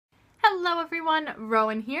Hello everyone,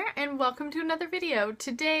 Rowan here, and welcome to another video.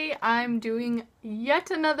 Today I'm doing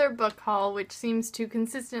yet another book haul, which seems to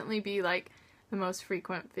consistently be like the most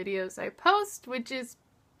frequent videos I post, which is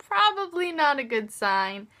probably not a good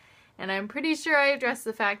sign. And I'm pretty sure I addressed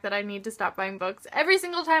the fact that I need to stop buying books every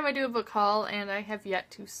single time I do a book haul, and I have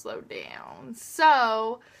yet to slow down.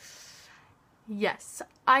 So, yes,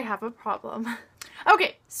 I have a problem.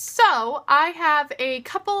 Okay, so I have a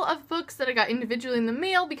couple of books that I got individually in the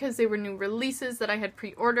mail because they were new releases that I had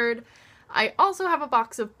pre-ordered. I also have a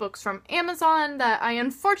box of books from Amazon that I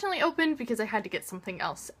unfortunately opened because I had to get something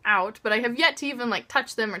else out, but I have yet to even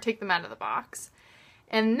touch them or take them out of the box.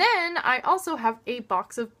 And then I also have a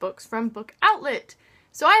box of books from Book Outlet.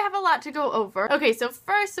 So I have a lot to go over. Okay, so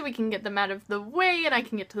first, so we can get them out of the way and I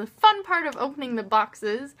can get to the fun part of opening the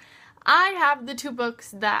boxes, I have the two books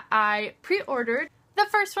that I pre-ordered. The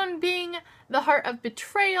first one being The Heart of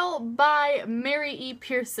Betrayal by Mary E.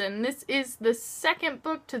 Pearson. This is the second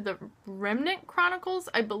book to the Remnant Chronicles,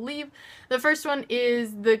 I believe. The first one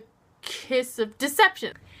is The Kiss of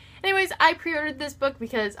Deception. Anyways, I pre-ordered this book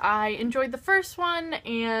because I enjoyed the first one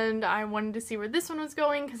and I wanted to see where this one was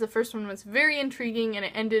going because the first one was very intriguing and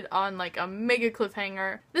it ended on a mega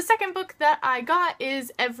cliffhanger. The second book that I got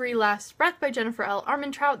is Every Last Breath by Jennifer L.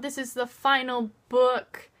 Armentrout. This is the final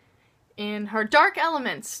book in her Dark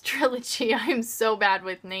Elements trilogy. I'm so bad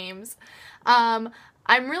with names. I'm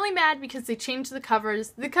really mad because they changed the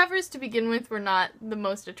covers. The covers to begin with were not the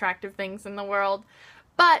most attractive things in the world,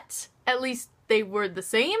 but at least they were the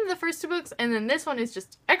same, the first two books, and then this one is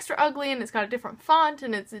just extra ugly and it's got a different font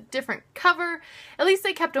and it's a different cover. At least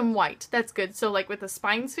they kept them white. That's good. So with the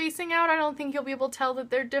spines facing out, I don't think you'll be able to tell that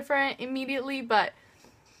they're different immediately, but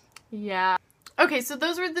yeah. Okay, so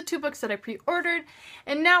those were the two books that I pre-ordered,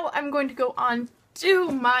 and now I'm going to go on to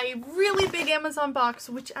my really big Amazon box,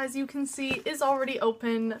 which as you can see is already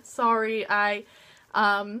open. Sorry, I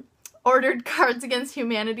ordered Cards Against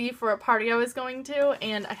Humanity for a party I was going to,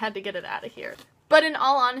 and I had to get it out of here. But in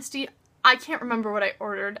all honesty, I can't remember what I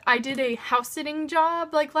ordered. I did a house-sitting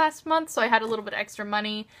job last month, so I had a little bit extra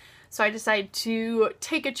money, so I decided to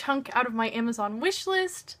take a chunk out of my Amazon wish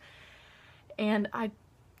list, and I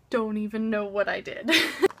don't even know what I did.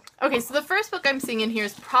 Okay, so the first book I'm seeing in here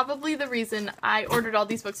is probably the reason I ordered all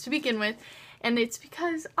these books to begin with, and it's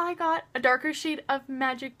because I got A Darker Shade of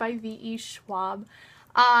Magic by V.E. Schwab.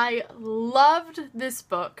 I loved this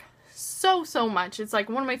book so much. It's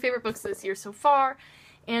one of my favorite books this year so far,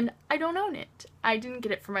 and I don't own it. I didn't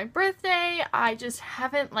get it for my birthday. I just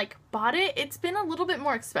haven't bought it. It's been a little bit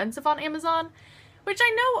more expensive on Amazon, which I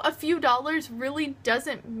know a few dollars really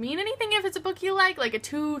doesn't mean anything if it's a book you like a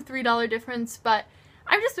 $2, $3 difference, but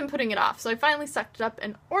I've just been putting it off. So I finally sucked it up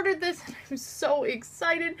and ordered this, and I'm so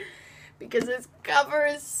excited because this cover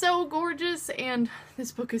is so gorgeous and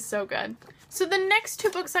this book is so good. So the next two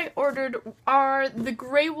books I ordered are The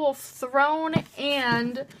Grey Wolf Throne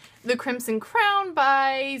and The Crimson Crown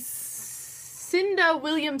by Cinda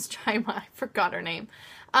Williams-Chima. I forgot her name.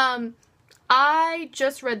 I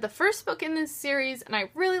just read the first book in this series and I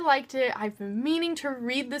really liked it. I've been meaning to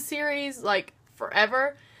read the series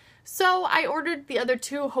forever. So I ordered the other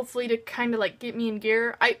two, hopefully to kind of get me in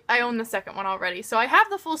gear. I own the second one already, so I have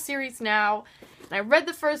the full series now. And I read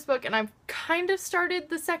the first book and I've kind of started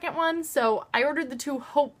the second one, so I ordered the two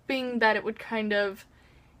hoping that it would kind of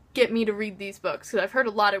get me to read these books, because I've heard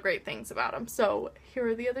a lot of great things about them. So here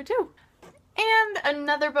are the other two. And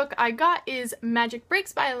another book I got is Magic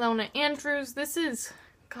Breaks by Ilona Andrews. This is,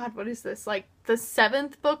 God, what is this? The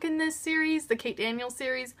 7th book in this series, the Kate Daniels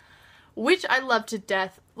series, which I love to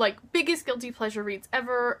death. Biggest guilty pleasure reads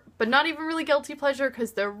ever, but not even really guilty pleasure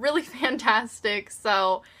because they're really fantastic,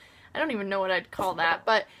 so I don't even know what I'd call that,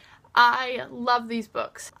 but I love these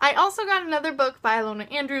books. I also got another book by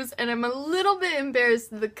Ilona Andrews, and I'm a little bit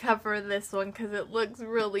embarrassed of the cover of this one because it looks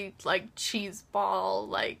really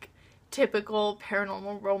cheeseball, typical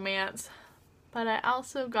paranormal romance. But I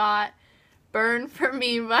also got Burn for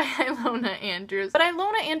Me by Ilona Andrews. But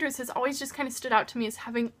Ilona Andrews has always just kind of stood out to me as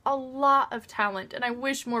having a lot of talent, and I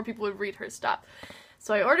wish more people would read her stuff.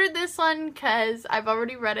 So I ordered this one because I've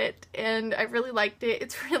already read it and I really liked it.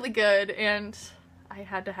 It's really good and I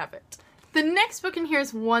had to have it. The next book in here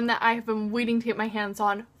is one that I have been waiting to get my hands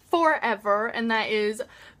on forever, and that is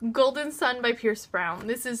Golden Sun by Pierce Brown.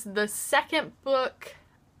 This is the second book.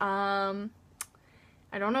 I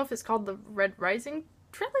don't know if it's called the Red Rising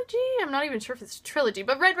trilogy. I'm not even sure if it's a trilogy,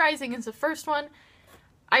 but Red Rising is the first one.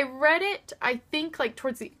 I read it, I think,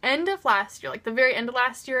 towards the end of last year, the very end of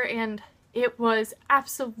last year, and it was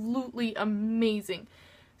absolutely amazing.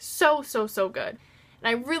 So good. And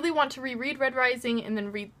I really want to reread Red Rising and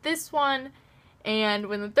then read this one. And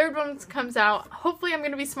when the third one comes out, hopefully I'm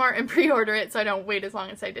going to be smart and pre-order it so I don't wait as long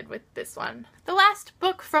as I did with this one. The last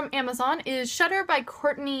book from Amazon is Shutter by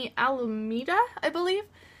Courtney Alameda, I believe.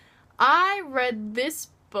 I read this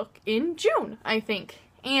book in June, I think,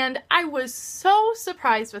 and I was so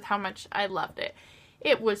surprised with how much I loved it.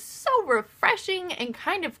 It was so refreshing and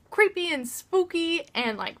kind of creepy and spooky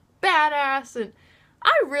and like badass, and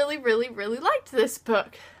I really liked this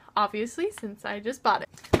book. Obviously, since I just bought it.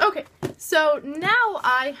 Okay, so now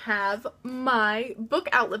I have my book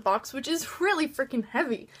outlet box, which is really freaking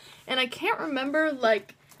heavy. And I can't remember,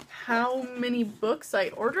 like, how many books I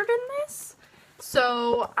ordered in this.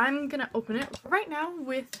 So I'm gonna open it right now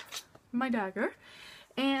with my dagger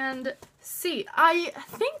and see. I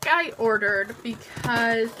think I ordered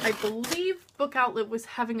because I believe Book Outlet was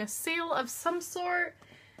having a sale of some sort.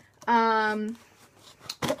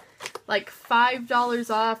 Like $5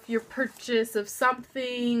 off your purchase of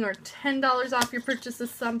something, or $10 off your purchase of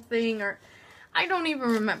something, or I don't even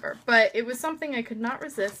remember, but it was something I could not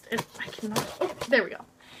resist, and I cannot, oh, there we go.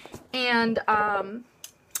 And I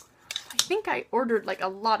think I ordered like a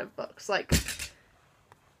lot of books, like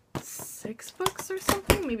 6 books or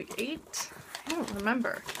something, maybe 8. I don't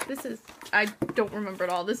remember. I don't remember at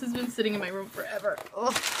all. This has been sitting in my room forever.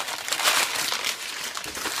 Ugh.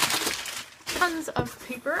 Tons of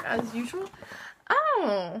paper as usual.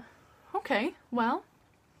 Oh, okay, well,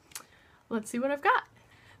 let's see what I've got.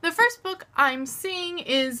 The first book I'm seeing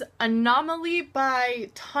is Anomaly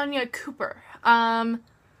by Tanya Cooper. I'm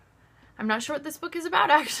not sure what this book is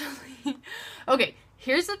about, actually. Okay,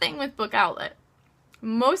 here's the thing with Book Outlet.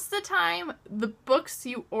 Most of the time, the books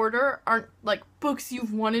you order aren't like books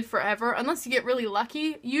you've wanted forever, unless you get really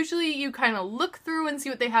lucky. Usually you kind of look through and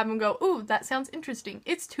see what they have and go, ooh, that sounds interesting.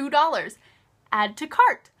 It's $2. Add to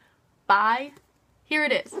cart. Buy. Here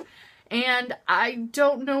it is. And I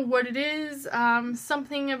don't know what it is.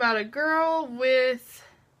 Something about a girl with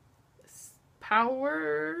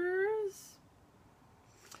powers?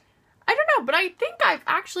 I don't know, but I think I've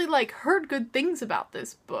actually like heard good things about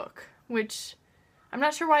this book, which I'm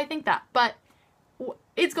not sure why I think that, but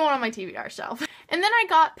it's going on my TBR shelf. And then I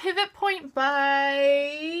got Pivot Point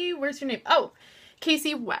by, where's your name? Oh,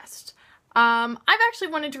 Casey West. I've actually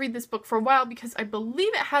wanted to read this book for a while because I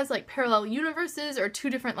believe it has like parallel universes or 2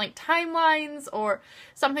 different like timelines or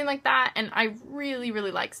something like that, and I really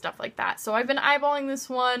like stuff like that. So I've been eyeballing this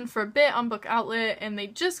one for a bit on Book Outlet, and they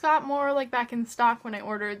just got more like back in stock when I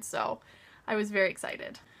ordered, so I was very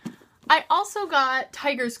excited. I also got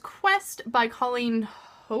Tiger's Quest by Colleen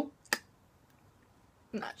Houck.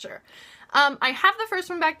 I'm not sure. I have the first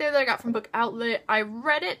one back there that I got from Book Outlet. I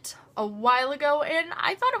read it a while ago and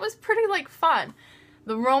I thought it was pretty like fun.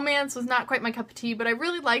 The romance was not quite my cup of tea, but I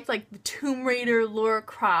really liked like the Tomb Raider Lara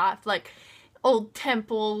Croft, like old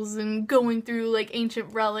temples and going through like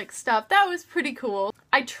ancient relic stuff. That was pretty cool.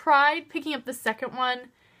 I tried picking up the second one,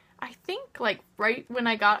 I think like right when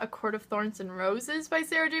I got A Court of Thorns and Roses by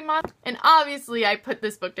Sarah J. Maas. And obviously I put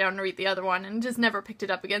this book down to read the other one and just never picked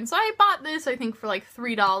it up again. So I bought this I think for like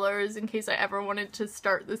 $3 in case I ever wanted to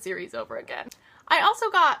start the series over again. I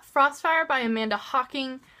also got Frostfire by Amanda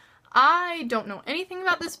Hocking. I don't know anything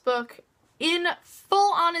about this book. In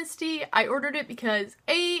full honesty, I ordered it because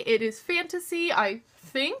A, it is fantasy, I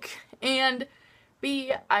think, and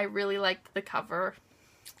B, I really liked the cover.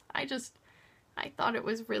 I thought it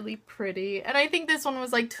was really pretty, and I think this one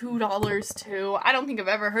was like $2 too. I don't think I've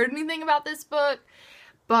ever heard anything about this book,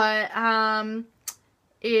 but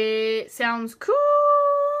it sounds cool,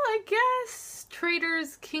 I guess.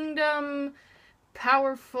 Trader's Kingdom,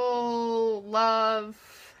 powerful love.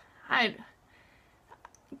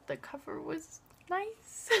 The cover was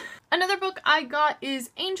nice. Another book I got is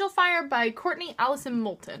Angel Fire by Courtney Allison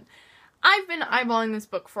Moulton. I've been eyeballing this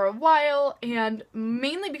book for a while, and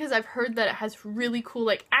mainly because I've heard that it has really cool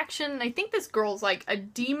like action. I think this girl's like a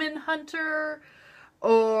demon hunter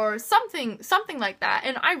or something like that,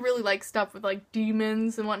 and I really like stuff with like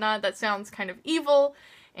demons and whatnot. That sounds kind of evil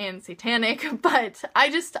and satanic, but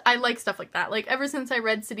I like stuff like that. Like ever since I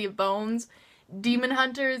read City of Bones, demon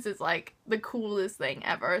hunters is like the coolest thing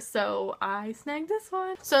ever, so I snagged this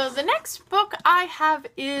one. So the next book I have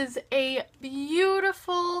is a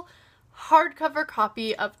beautiful hardcover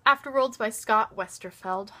copy of Afterworlds by Scott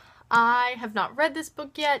Westerfeld. I have not read this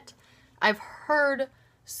book yet. I've heard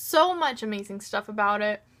so much amazing stuff about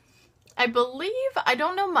it. I believe, I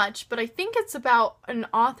don't know much, but I think it's about an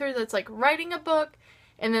author that's like writing a book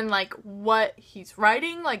and then like what he's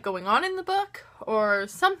writing, like going on in the book or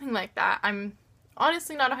something like that. I'm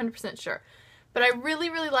honestly not 100% sure. But I really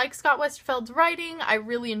like Scott Westerfeld's writing. I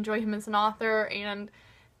really enjoy him as an author, and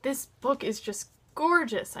this book is just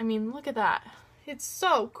gorgeous. I mean, look at that. It's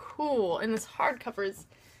so cool, and this hardcover is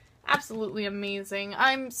absolutely amazing.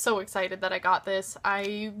 I'm so excited that I got this.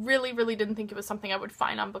 I really didn't think it was something I would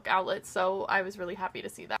find on book outlets, so I was really happy to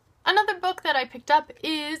see that. Another book that I picked up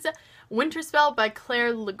is Winterspell by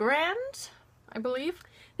Claire Legrand, I believe.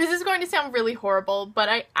 This is going to sound really horrible, but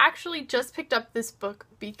I actually just picked up this book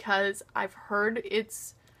because I've heard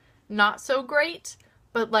it's not so great,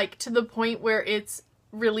 but like to the point where it's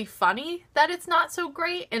really funny that it's not so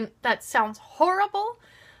great, and that sounds horrible,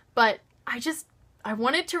 but I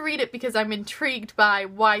wanted to read it because I'm intrigued by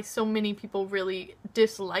why so many people really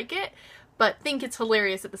dislike it, but think it's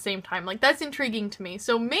hilarious at the same time. Like, that's intriguing to me,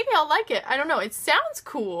 so maybe I'll like it. I don't know. It sounds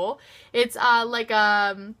cool. It's like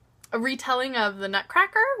a retelling of The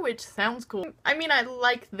Nutcracker, which sounds cool. I mean, I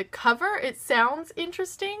like the cover. It sounds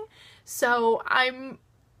interesting, so I'm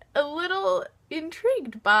a little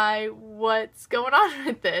intrigued by what's going on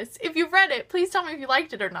with this. If you've read it, please tell me if you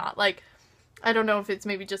liked it or not. Like, I don't know if it's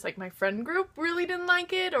maybe just like my friend group really didn't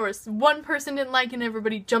like it, or one person didn't like it and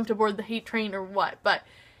everybody jumped aboard the hate train, or what, but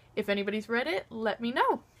if anybody's read it, let me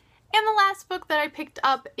know. And the last book that I picked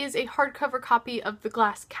up is a hardcover copy of The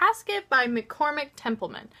Glass Casket by McCormick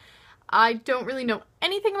Templeman. I don't really know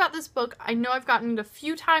anything about this book. I know I've gotten it a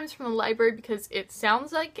few times from the library because it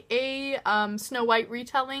sounds like a Snow White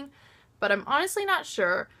retelling, but I'm honestly not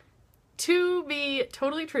sure. To be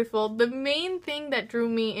totally truthful, the main thing that drew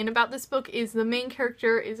me in about this book is the main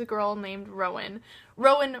character is a girl named Rowan.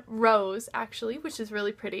 Rowan Rose, actually, which is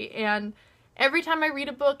really pretty, and every time I read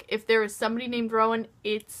a book, if there is somebody named Rowan,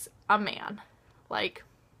 it's a man. Like,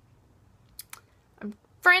 I'm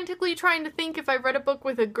frantically trying to think if I've read a book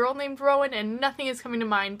with a girl named Rowan and nothing is coming to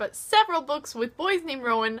mind, but several books with boys named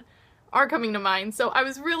Rowan are coming to mind, so I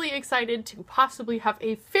was really excited to possibly have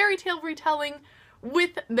a fairy tale retelling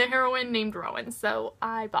with the heroine named Rowan, so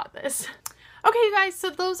I bought this. Okay, you guys,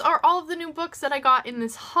 so those are all of the new books that I got in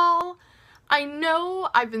this haul. I know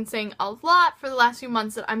I've been saying a lot for the last few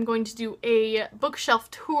months that I'm going to do a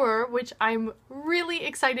bookshelf tour, which I'm really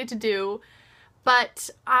excited to do,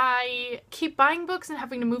 but I keep buying books and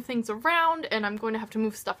having to move things around, and I'm going to have to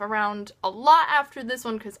move stuff around a lot after this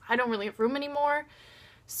one because I don't really have room anymore.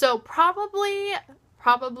 So probably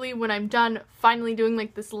when I'm done finally doing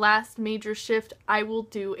like this last major shift, I will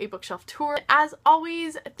do a bookshelf tour. As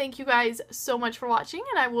always, thank you guys so much for watching,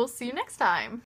 and I will see you next time.